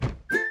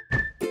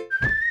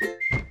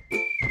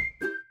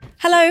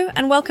Hello,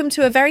 and welcome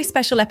to a very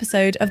special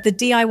episode of the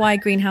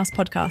DIY Greenhouse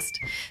podcast.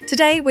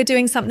 Today, we're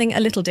doing something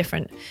a little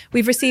different.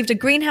 We've received a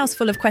greenhouse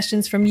full of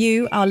questions from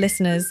you, our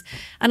listeners,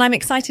 and I'm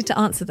excited to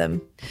answer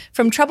them.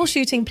 From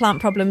troubleshooting plant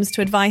problems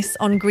to advice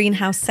on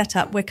greenhouse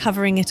setup, we're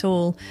covering it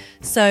all.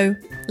 So,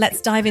 let's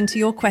dive into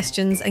your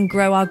questions and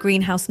grow our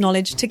greenhouse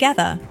knowledge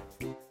together.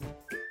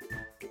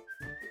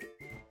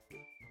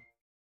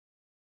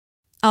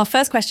 Our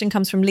first question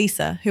comes from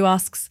Lisa, who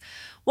asks,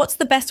 what's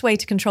the best way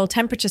to control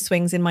temperature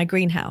swings in my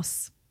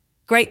greenhouse?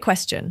 Great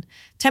question.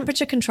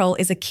 Temperature control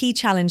is a key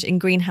challenge in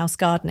greenhouse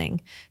gardening.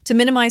 To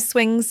minimize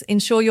swings,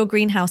 ensure your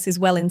greenhouse is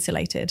well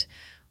insulated.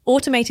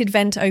 Automated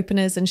vent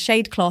openers and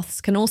shade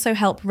cloths can also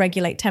help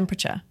regulate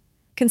temperature.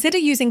 Consider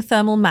using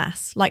thermal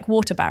mass, like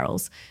water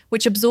barrels,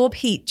 which absorb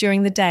heat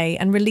during the day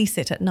and release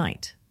it at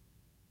night.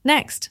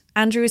 Next,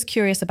 Andrew is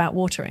curious about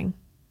watering.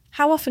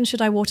 How often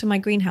should I water my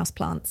greenhouse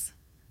plants?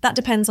 That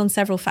depends on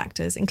several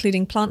factors,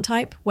 including plant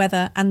type,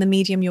 weather, and the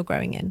medium you're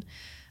growing in.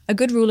 A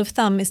good rule of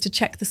thumb is to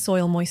check the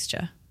soil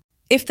moisture.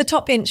 If the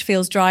top inch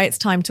feels dry, it's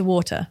time to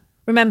water.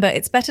 Remember,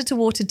 it's better to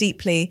water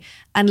deeply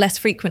and less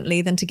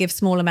frequently than to give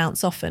small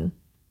amounts often.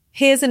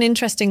 Here's an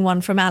interesting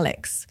one from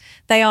Alex.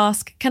 They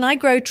ask, can I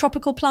grow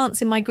tropical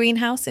plants in my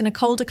greenhouse in a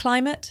colder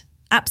climate?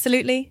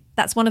 Absolutely.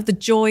 That's one of the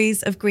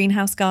joys of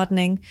greenhouse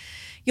gardening.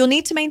 You'll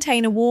need to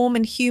maintain a warm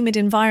and humid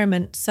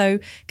environment, so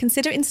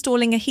consider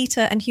installing a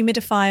heater and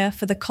humidifier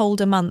for the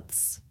colder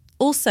months.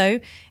 Also,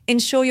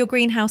 ensure your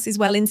greenhouse is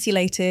well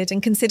insulated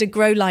and consider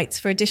grow lights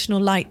for additional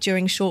light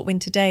during short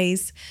winter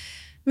days.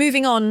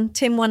 Moving on,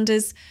 Tim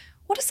wonders,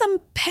 what are some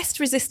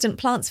pest-resistant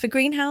plants for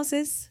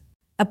greenhouses?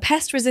 A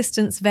pest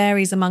resistance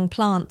varies among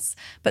plants,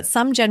 but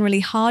some generally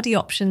hardy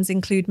options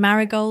include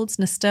marigolds,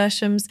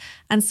 nasturtiums,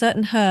 and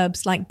certain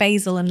herbs like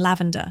basil and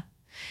lavender.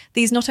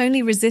 These not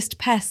only resist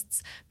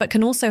pests, but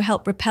can also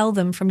help repel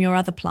them from your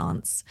other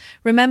plants.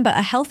 Remember,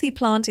 a healthy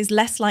plant is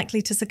less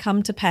likely to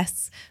succumb to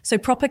pests, so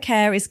proper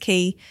care is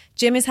key.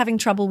 Jim is having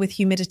trouble with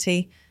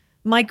humidity.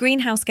 My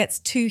greenhouse gets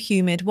too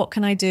humid. What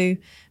can I do?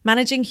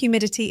 Managing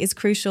humidity is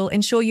crucial.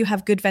 Ensure you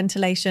have good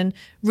ventilation.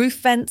 Roof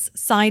vents,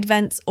 side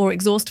vents, or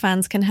exhaust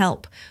fans can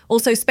help.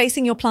 Also,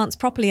 spacing your plants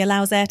properly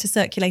allows air to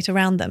circulate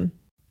around them.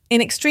 In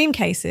extreme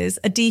cases,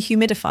 a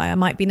dehumidifier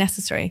might be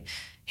necessary.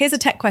 Here's a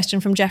tech question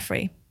from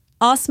Jeffrey.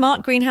 Are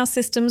smart greenhouse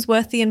systems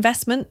worth the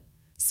investment?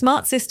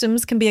 Smart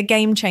systems can be a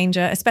game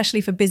changer,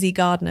 especially for busy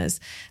gardeners.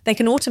 They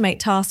can automate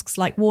tasks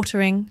like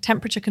watering,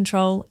 temperature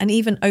control, and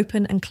even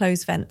open and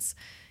close vents.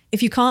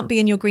 If you can't be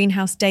in your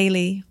greenhouse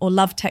daily or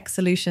love tech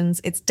solutions,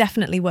 it's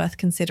definitely worth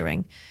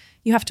considering.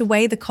 You have to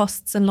weigh the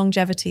costs and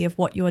longevity of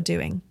what you are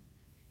doing.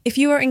 If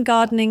you are in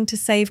gardening to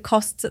save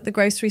costs at the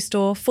grocery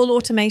store, full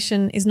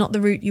automation is not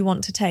the route you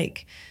want to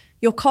take.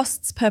 Your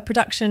costs per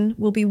production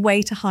will be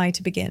way too high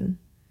to begin.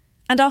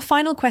 And our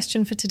final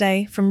question for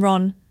today from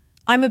Ron.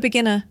 I'm a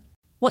beginner.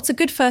 What's a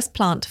good first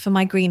plant for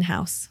my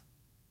greenhouse?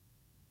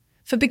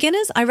 For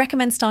beginners, I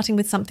recommend starting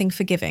with something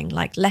forgiving,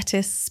 like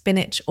lettuce,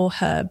 spinach, or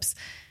herbs.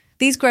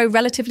 These grow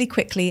relatively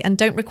quickly and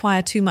don't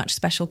require too much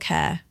special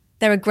care.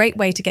 They're a great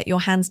way to get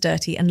your hands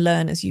dirty and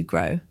learn as you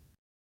grow.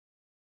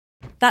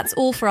 That's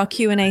all for our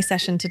Q&A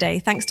session today.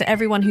 Thanks to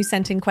everyone who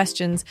sent in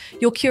questions.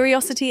 Your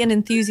curiosity and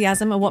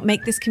enthusiasm are what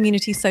make this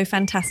community so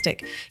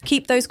fantastic.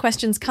 Keep those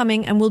questions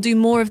coming and we'll do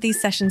more of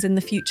these sessions in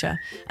the future.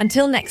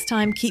 Until next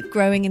time, keep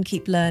growing and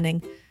keep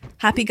learning.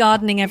 Happy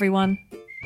gardening, everyone.